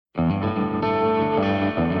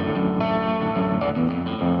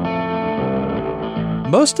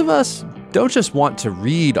Most of us don't just want to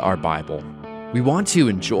read our Bible. We want to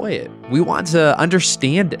enjoy it. We want to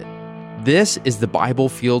understand it. This is the Bible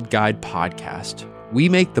Field Guide podcast. We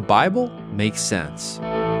make the Bible make sense.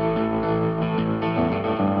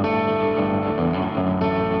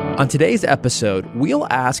 On today's episode, we'll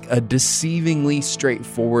ask a deceivingly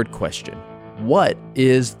straightforward question. What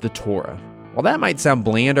is the Torah? While that might sound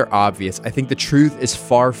bland or obvious, I think the truth is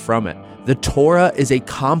far from it. The Torah is a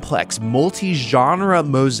complex, multi-genre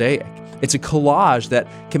mosaic. It's a collage that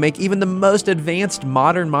can make even the most advanced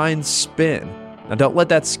modern minds spin. Now, don't let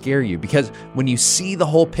that scare you, because when you see the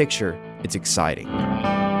whole picture, it's exciting.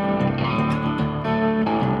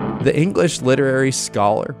 The English literary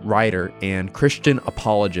scholar, writer, and Christian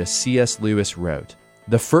apologist C.S. Lewis wrote,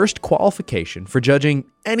 "The first qualification for judging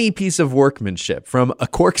any piece of workmanship, from a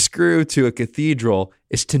corkscrew to a cathedral,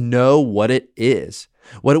 is to know what it is,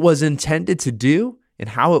 what it was intended to do, and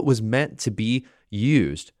how it was meant to be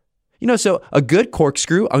used." So a good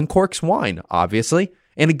corkscrew uncorks wine, obviously,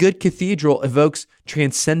 and a good cathedral evokes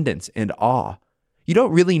transcendence and awe. You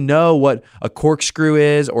don't really know what a corkscrew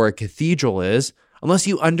is or a cathedral is unless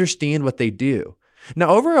you understand what they do. Now,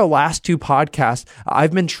 over our last two podcasts,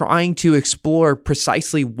 I've been trying to explore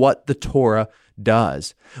precisely what the Torah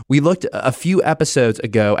does. We looked a few episodes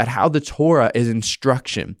ago at how the Torah is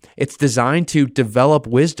instruction. It's designed to develop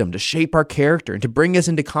wisdom, to shape our character, and to bring us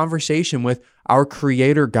into conversation with our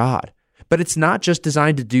Creator God. But it's not just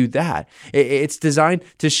designed to do that. It's designed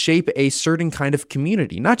to shape a certain kind of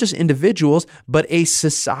community, not just individuals, but a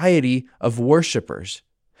society of worshipers.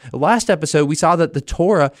 Last episode, we saw that the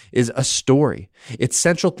Torah is a story. Its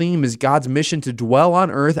central theme is God's mission to dwell on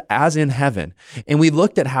earth as in heaven. And we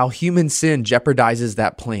looked at how human sin jeopardizes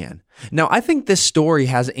that plan. Now, I think this story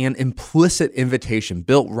has an implicit invitation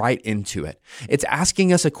built right into it. It's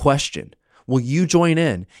asking us a question. Will you join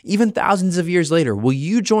in? Even thousands of years later, will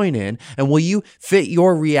you join in and will you fit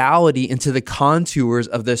your reality into the contours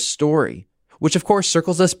of this story? Which, of course,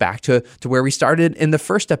 circles us back to where we started in the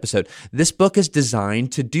first episode. This book is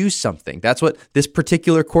designed to do something. That's what this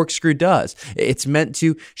particular corkscrew does. It's meant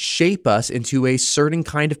to shape us into a certain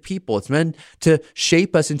kind of people. It's meant to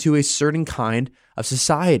shape us into a certain kind of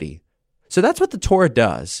society. So that's what the Torah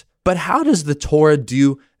does. But how does the Torah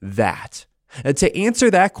do that? To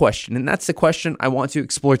answer that question, and that's the question I want to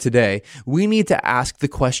explore today, we need to ask the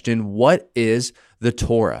question, what is the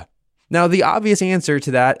Torah? Now, the obvious answer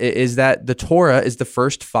to that is that the Torah is the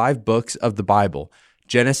first 5 books of the Bible: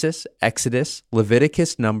 Genesis, Exodus,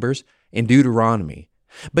 Leviticus, Numbers, and Deuteronomy.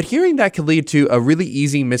 But hearing that could lead to a really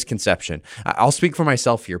easy misconception. I'll speak for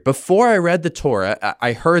myself here. Before I read the Torah,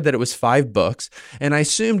 I heard that it was 5 books, and I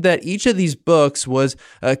assumed that each of these books was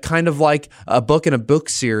kind of like a book in a book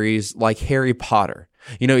series like Harry Potter.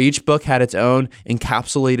 Each book had its own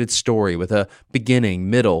encapsulated story with a beginning,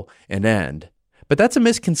 middle, and end. But that's a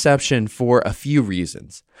misconception for a few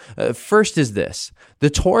reasons. First is this: the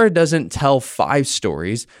Torah doesn't tell 5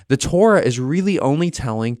 stories. The Torah is really only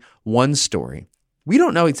telling one story. We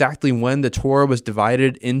don't know exactly when the Torah was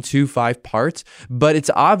divided into 5 parts, but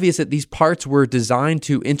it's obvious that these parts were designed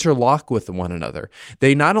to interlock with one another.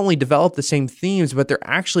 They not only develop the same themes, but they're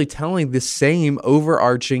actually telling the same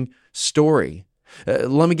overarching story.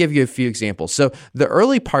 Let me give you a few examples. So the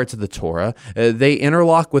early parts of the Torah, they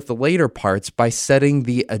interlock with the later parts by setting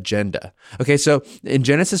the agenda. Okay, so in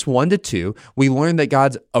Genesis 1-2, we learn that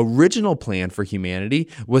God's original plan for humanity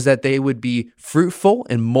was that they would be fruitful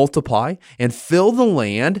and multiply and fill the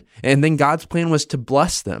land, and then God's plan was to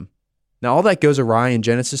bless them. Now, all that goes awry in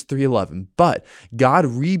Genesis 3:11, but God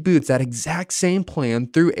reboots that exact same plan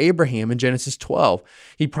through Abraham in Genesis 12.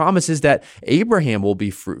 He promises that Abraham will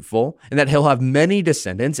be fruitful and that he'll have many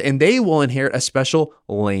descendants and they will inherit a special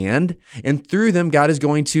land, and through them, God is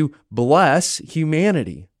going to bless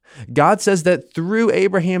humanity. God says that through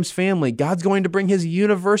Abraham's family, God's going to bring his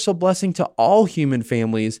universal blessing to all human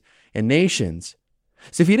families and nations.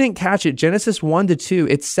 So if you didn't catch it, Genesis 1-2,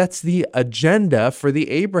 it sets the agenda for the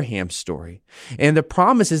Abraham story. And the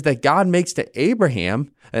promises that God makes to Abraham,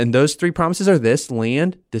 and those 3 promises are this: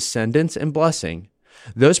 land, descendants, and blessing.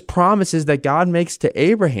 Those promises that God makes to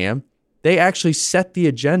Abraham, they actually set the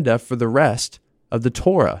agenda for the rest of the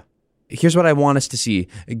Torah. Here's what I want us to see: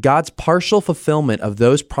 God's partial fulfillment of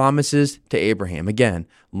those promises to Abraham. Again,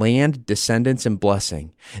 land, descendants, and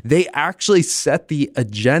blessing. They actually set the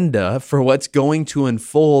agenda for what's going to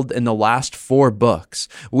unfold in the last 4 books,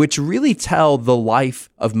 which really tell the life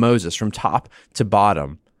of Moses from top to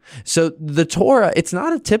bottom. So the Torah, it's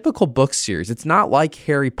not a typical book series. It's not like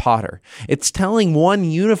Harry Potter. It's telling one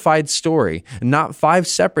unified story, not 5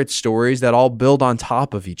 separate stories that all build on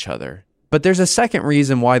top of each other. But there's a second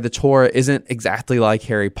reason why the Torah isn't exactly like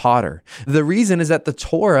Harry Potter. The reason is that the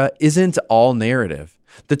Torah isn't all narrative.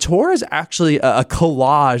 The Torah is actually a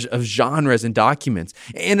collage of genres and documents,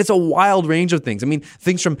 and it's a wild range of things. I mean,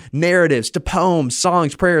 things from narratives to poems,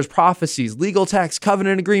 songs, prayers, prophecies, legal texts,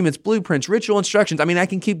 covenant agreements, blueprints, ritual instructions. I mean, I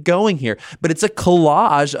can keep going here, but it's a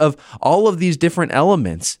collage of all of these different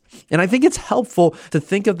elements. And I think it's helpful to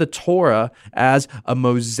think of the Torah as a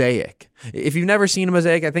mosaic. If you've never seen a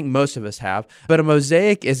mosaic, I think most of us have, but a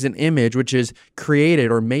mosaic is an image which is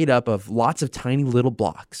created or made up of lots of tiny little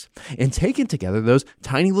blocks. And taken together, those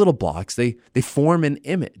tiny little blocks, they form an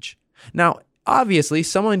image. Now, obviously,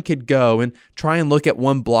 someone could go and try and look at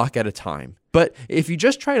one block at a time. But if you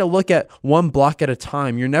just try to look at one block at a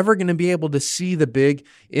time, you're never going to be able to see the big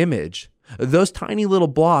image. Those tiny little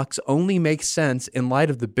blocks only make sense in light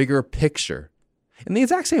of the bigger picture. In the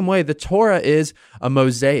exact same way, the Torah is a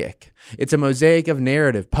mosaic. It's a mosaic of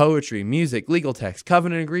narrative, poetry, music, legal text,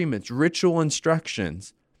 covenant agreements, ritual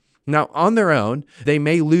instructions. Now, on their own, they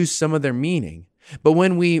may lose some of their meaning. But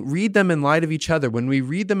when we read them in light of each other, when we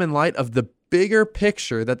read them in light of the bigger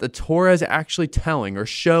picture that the Torah is actually telling or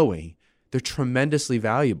showing, they're tremendously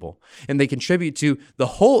valuable, and they contribute to the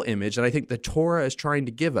whole image that I think the Torah is trying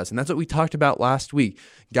to give us. And that's what we talked about last week,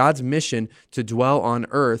 God's mission to dwell on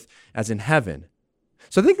earth as in heaven.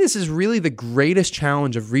 So I think this is really the greatest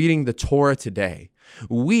challenge of reading the Torah today.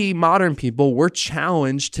 We modern people, we're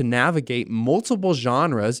challenged to navigate multiple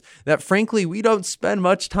genres that frankly we don't spend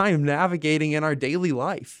much time navigating in our daily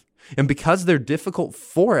life. And because they're difficult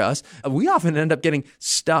for us, we often end up getting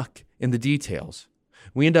stuck in the details.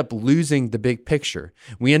 We end up losing the big picture.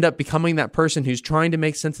 We end up becoming that person who's trying to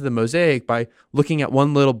make sense of the mosaic by looking at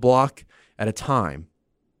one little block at a time.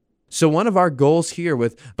 So one of our goals here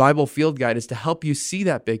with Bible Field Guide is to help you see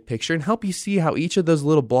that big picture and help you see how each of those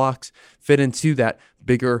little blocks fit into that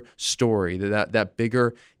bigger story, that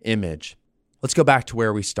bigger image. Let's go back to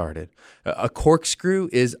where we started. A corkscrew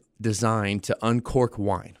is designed to uncork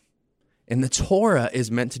wine. And the Torah is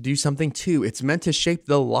meant to do something too. It's meant to shape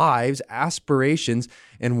the lives, aspirations,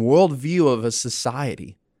 and worldview of a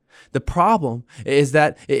society. The problem is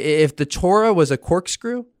that if the Torah was a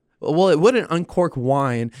corkscrew, well, it wouldn't uncork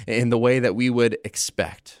wine in the way that we would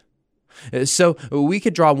expect. So we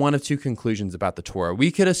could draw one of two conclusions about the Torah.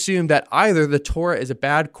 We could assume that either the Torah is a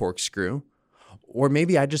bad corkscrew, or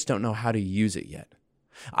maybe I just don't know how to use it yet.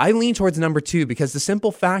 I lean towards number two because the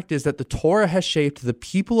simple fact is that the Torah has shaped the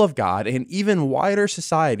people of God and even wider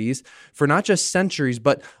societies for not just centuries,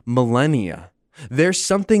 but millennia. There's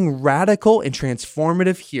something radical and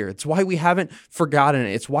transformative here. It's why we haven't forgotten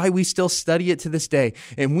it. It's why we still study it to this day.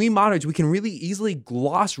 And we moderns, we can really easily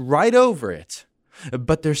gloss right over it.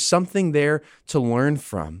 But there's something there to learn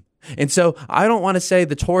from. And so I don't want to say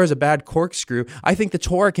the Torah is a bad corkscrew. I think the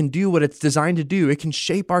Torah can do what it's designed to do. It can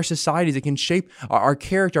shape our societies. It can shape our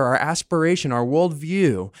character, our aspiration, our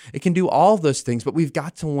worldview. It can do all of those things, but we've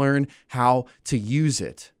got to learn how to use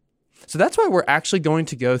it. So that's why we're actually going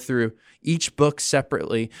to go through each book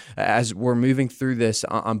separately as we're moving through this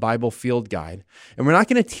on Bible Field Guide. And we're not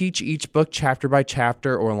going to teach each book chapter by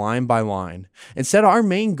chapter or line by line. Instead, our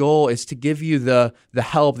main goal is to give you the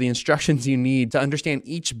help, the instructions you need to understand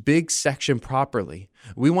each big section properly.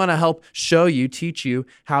 We want to help show you, teach you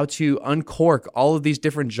how to uncork all of these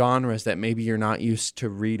different genres that maybe you're not used to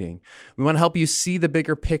reading. We want to help you see the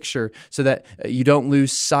bigger picture so that you don't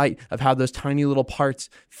lose sight of how those tiny little parts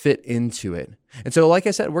fit into it. And so, like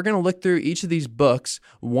I said, we're going to look through each of these books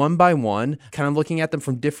one by one, kind of looking at them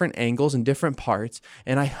from different angles and different parts.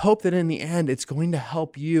 And I hope that in the end, it's going to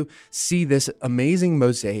help you see this amazing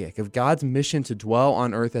mosaic of God's mission to dwell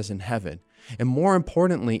on earth as in heaven. And more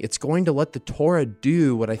importantly, it's going to let the Torah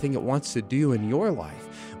do what I think it wants to do in your life,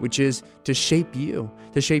 which is to shape you,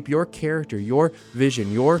 to shape your character, your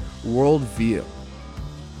vision, your worldview.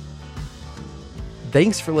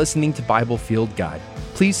 Thanks for listening to Bible Field Guide.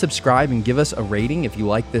 Please subscribe and give us a rating if you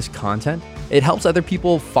like this content. It helps other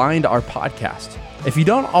people find our podcast. If you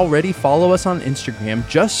don't already follow us on Instagram,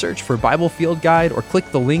 just search for Bible Field Guide or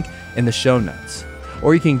click the link in the show notes.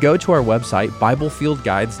 Or you can go to our website,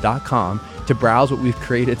 BibleFieldGuides.com, to browse what we've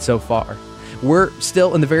created so far. We're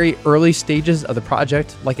still in the very early stages of the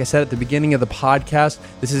project. Like I said at the beginning of the podcast,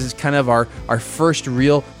 this is kind of our first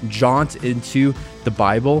real jaunt into the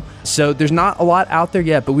Bible. So there's not a lot out there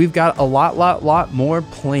yet, but we've got a lot more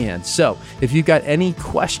planned. So if you've got any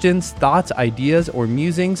questions, thoughts, ideas, or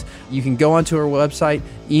musings, you can go onto our website,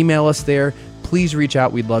 email us there. Please reach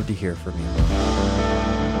out. We'd love to hear from you.